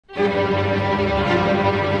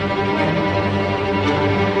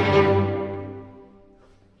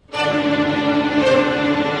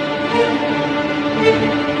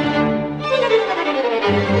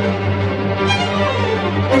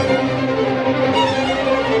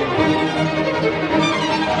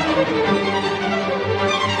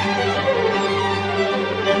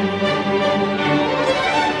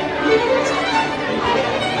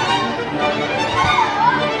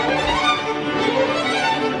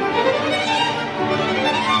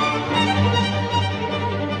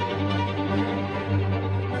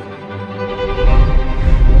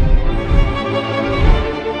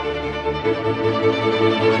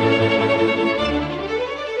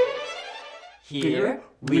Here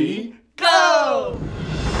we go!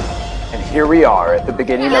 And here we are at the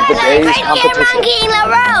beginning of the day's competition.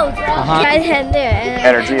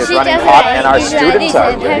 Energy is running hot and our students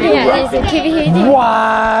are ready to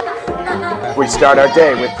rock. What? We start our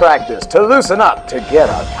day with practice to loosen up to get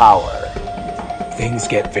our power. Things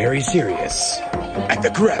get very serious at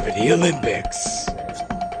the Gravity Olympics.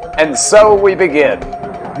 And so we begin.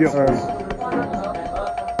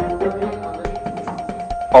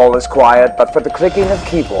 All is quiet but for the clicking of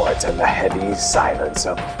keyboards and the heavy silence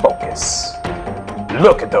of focus.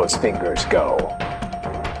 Look at those fingers go.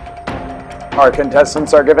 Our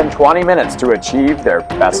contestants are given 20 minutes to achieve their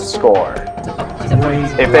best score.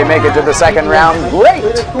 If they make it to the second round, great!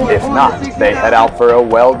 If not, they head out for a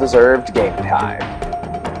well-deserved game time.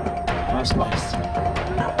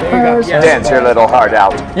 Dance your little heart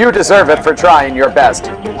out. You deserve it for trying your best.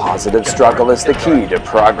 Positive struggle is the key to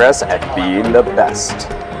progress and being the best.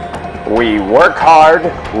 We work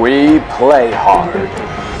hard, we play hard.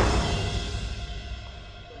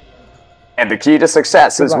 And the key to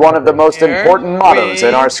success is one of the most important mottos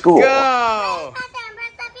in our school. Go!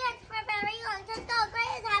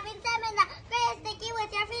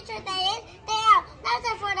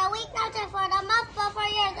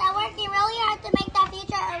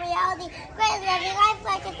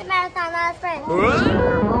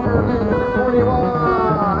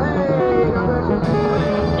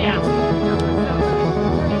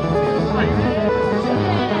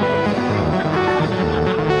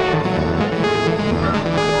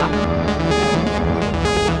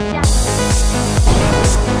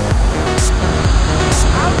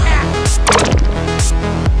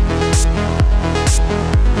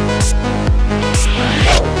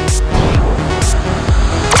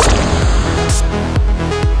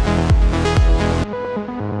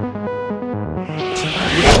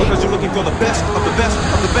 Because you're looking for the best of the best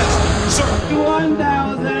of the best. Sir.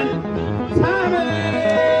 1,000 Tommy!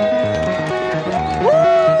 Woo!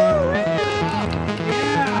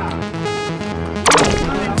 Yeah!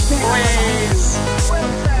 Please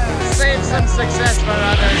save some success for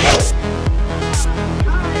others.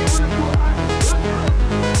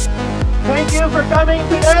 Thank you for coming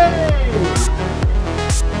today!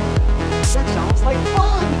 That sounds like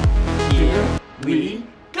fun. Here we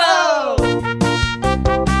go!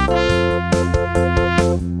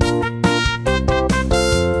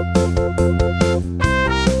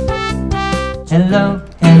 Hello,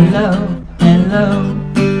 hello, hello.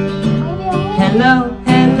 Hello,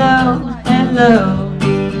 hello, hello.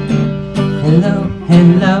 Hello,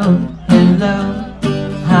 hello, hello.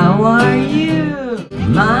 How are you?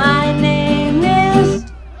 My name is...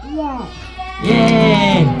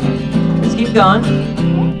 Yay! Let's keep going.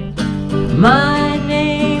 My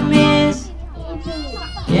name is...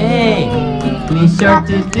 Yay! Mommy shark,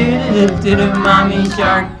 do do do do do, mommy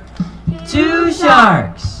shark. 2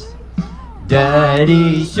 sharks.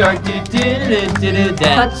 Daddy shark, do do do do do.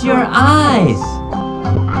 Touch your eyes.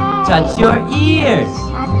 Touch your ears.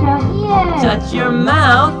 Touch your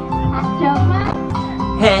mouth.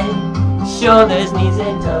 Head, shoulders, knees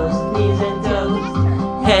and toes, knees and toes.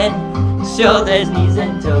 Head, shoulders, knees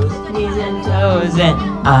and toes, knees and toes. And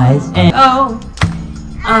eyes and O,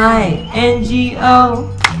 I-N-G-O,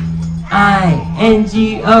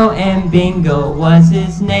 I-N-G-O. And bingo was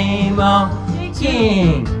his name, oh,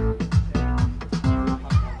 King.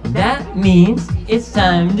 That means it's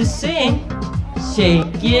time to sing.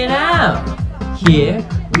 Shake it out. Here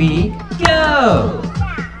we go.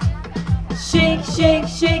 Shake, shake,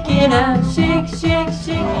 shake it out. Shake, shake,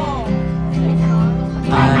 shake.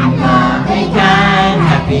 I'm loving, kind,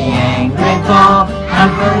 happy and grateful.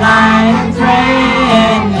 I'm polite and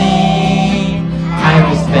friendly. I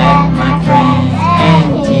respect my friends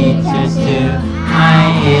and teachers too.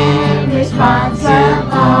 I am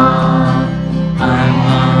responsible. I'm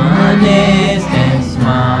honest and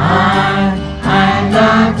smart. I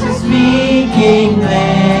love to speak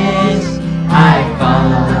English. I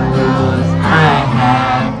follow the rules. I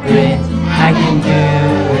have grit.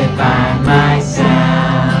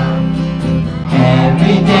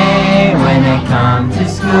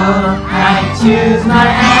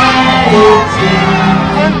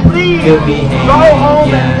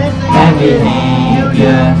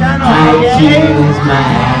 choose my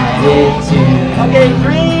attitude. Okay,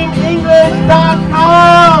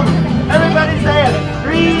 dreamenglish.com. Everybody say it.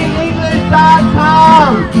 Dreamenglish.com.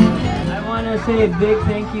 I want to say a big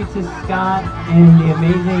thank you to Scott and the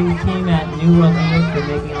amazing team at New World English for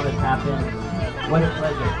making all this happen. What a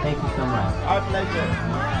pleasure. Thank you so much. Our pleasure.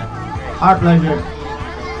 Our pleasure.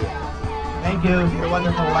 Thank you. Your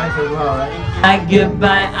wonderful wife as well, right?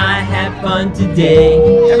 Goodbye, I had fun today.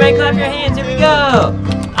 Everybody clap your hands, here we go.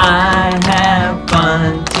 I have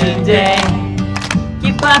fun today.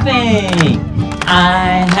 Keep clapping.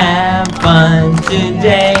 I have fun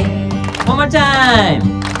today. One more time.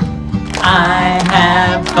 I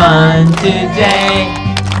have fun today.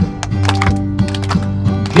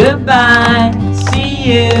 Goodbye. See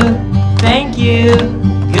you. Thank you.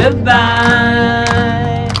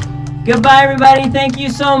 Goodbye. Goodbye, everybody. Thank you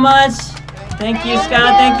so much. Thank you,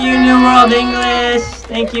 Scott. Thank you, New World English.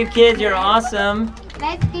 Thank you, kids. You're awesome.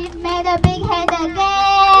 Let's give Matt a big hand again.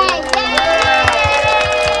 Yay!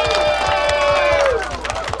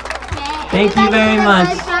 Thank you very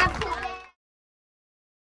much.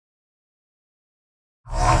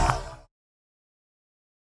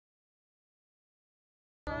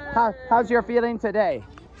 How's your feeling today?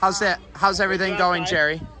 How's everything going,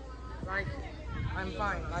 Jerry? Like, I'm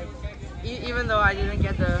fine. Like, even though I didn't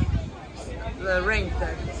get the ring,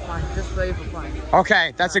 that's fine. Just play for fun.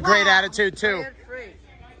 Okay, that's a great attitude too.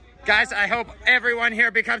 Guys, I hope everyone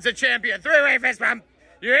here becomes a champion. 3-way fist bump.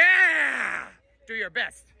 Yeah! Do your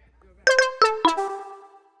best.